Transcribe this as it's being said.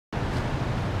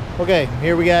Okay,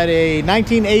 here we got a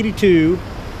 1982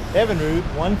 Evinrude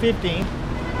 115.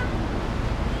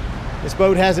 This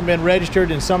boat hasn't been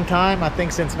registered in some time, I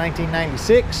think since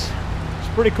 1996. It's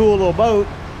a pretty cool little boat.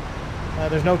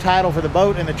 There's no title for the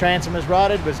boat and the transom is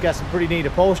rotted, but it's got some pretty neat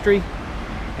upholstery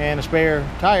and a spare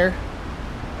tire.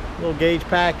 Little gauge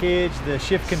package, the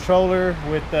shift controller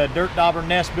with the dirt dauber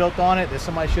nest built on it that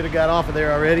somebody should have got off of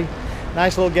there already.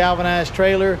 Nice little galvanized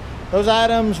trailer. Those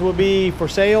items will be for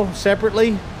sale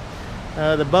separately.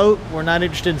 The boat, we're not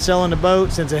interested in selling the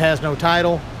boat since it has no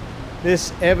title.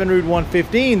 This Evinrude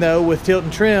 115 though, with tilt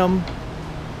and trim,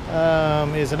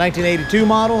 is a 1982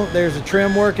 model. There's a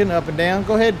trim working up and down.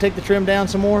 Go ahead and take the trim down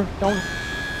some more. Don't.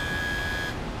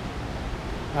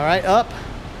 All right, up.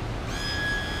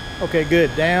 Okay,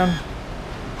 good, down.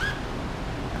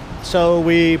 So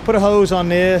we put a hose on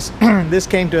this. This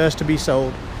came to us to be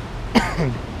sold.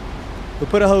 We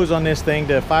put a hose on this thing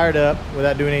to fire it up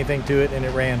without doing anything to it, and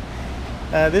it ran.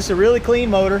 This is a really clean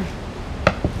motor,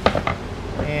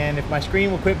 and if my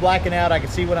screen will quit blacking out, I can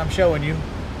see what I'm showing you.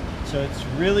 So it's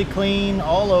really clean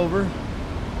all over.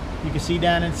 You can see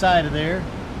down inside of there.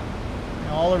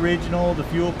 All original, the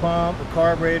fuel pump, the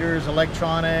carburetors,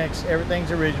 electronics,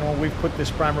 everything's original. We've put this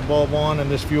primer bulb on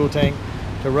and this fuel tank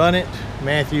to run it.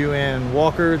 Matthew and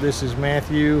Walker. This is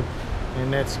Matthew,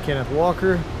 and that's Kenneth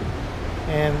Walker.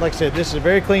 And like I said, this is a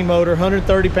very clean motor,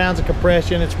 130 pounds of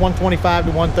compression. It's 125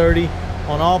 to 130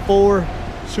 on all four.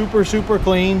 Super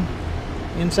clean.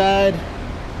 Inside,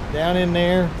 down in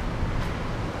there.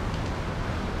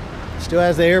 Still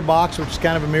has the air box, which is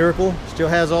kind of a miracle. Still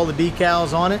has all the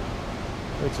decals on it,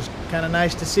 which is kind of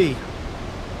nice to see.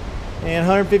 And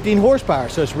 115 horsepower,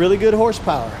 so it's really good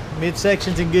horsepower.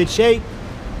 Midsection's in good shape.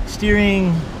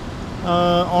 Steering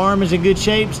arm is in good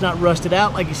shape. It's not rusted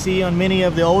out like you see on many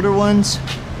of the older ones.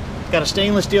 It's got a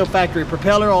stainless steel factory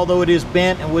propeller, although it is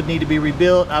bent and would need to be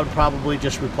rebuilt. I would probably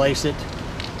just replace it.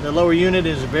 The lower unit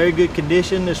is in very good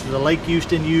condition. This was a Lake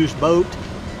Houston used boat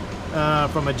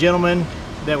from a gentleman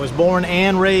that was born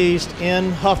and raised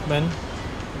in Huffman,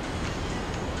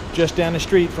 just down the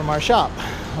street from our shop.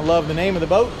 I love the name of the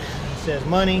boat. It says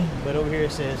money, but over here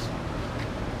it says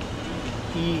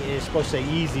E is supposed to say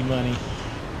easy money.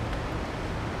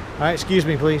 All right, excuse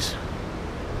me, please.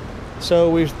 So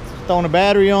we've thrown a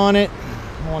battery on it.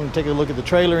 I want to take a look at the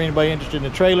trailer. Anybody interested in the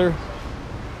trailer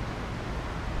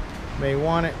may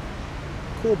want it.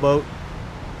 Cool boat.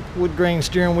 Wood grain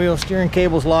steering wheel. Steering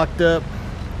cable's locked up.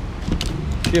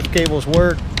 Shift cables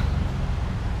work.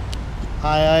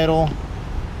 High idle.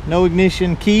 No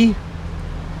ignition key.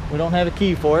 We don't have a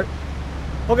key for it.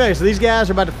 Okay, so these guys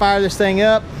are about to fire this thing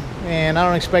up, and I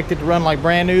don't expect it to run like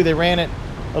brand new. They ran it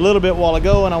a little bit while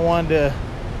ago, and I wanted to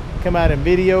come out and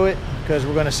video it because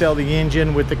we're going to sell the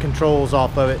engine with the controls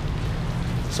off of it.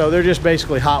 So they're just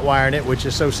basically hot wiring it, which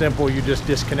is so simple. You just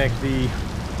disconnect the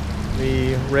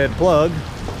red plug.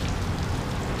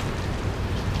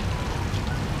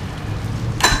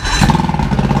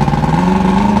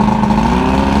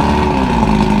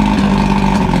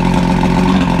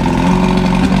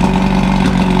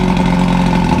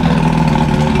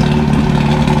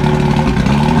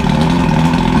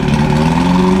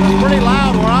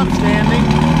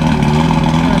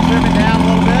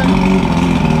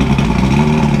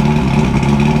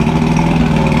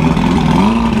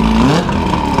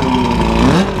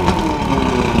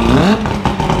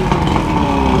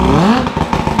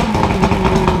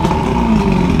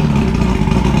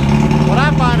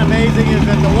 Is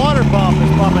that the water pump is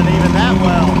pumping even that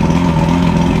well.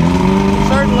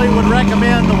 Certainly would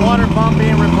recommend the water pump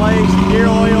being replaced, gear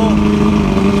oil,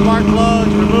 spark plugs,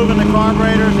 removing the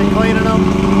carburetors and cleaning them.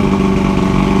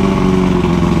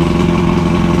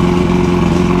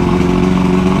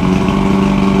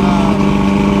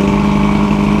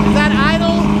 Is that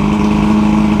idle?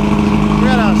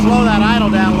 We're gonna slow that idle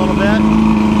down a little bit.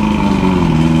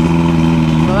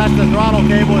 So that's the throttle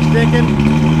cable sticking.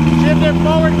 Shift it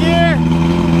forward gear.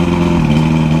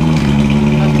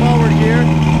 That's forward gear.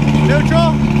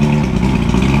 Neutral.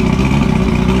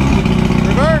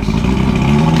 Reverse.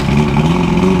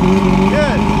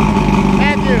 Good.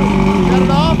 Matthew, shut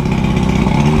it off.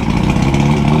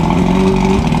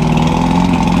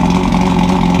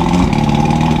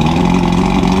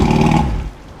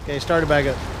 Okay, start it back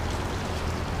up.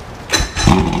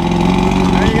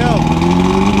 There you go.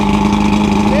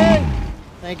 Okay.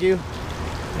 Thank you.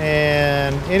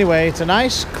 And anyway, it's a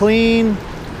nice, clean,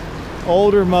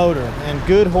 older motor and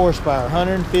good horsepower,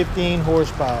 115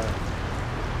 horsepower.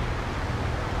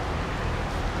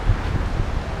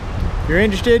 If you're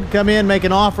interested, come in, make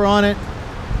an offer on it.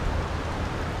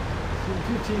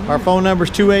 Our phone number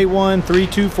is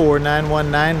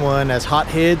 281-324-9191. That's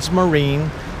Hotheads Marine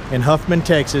in Huffman,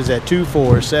 Texas at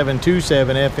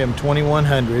 24727 FM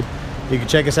 2100. You can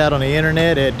check us out on the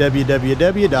internet at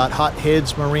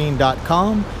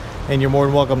www.hotheadsmarine.com, and you're more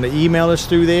than welcome to email us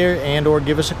through there and or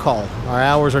give us a call. Our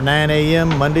hours are 9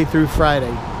 a.m. Monday through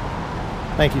Friday.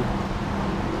 Thank you.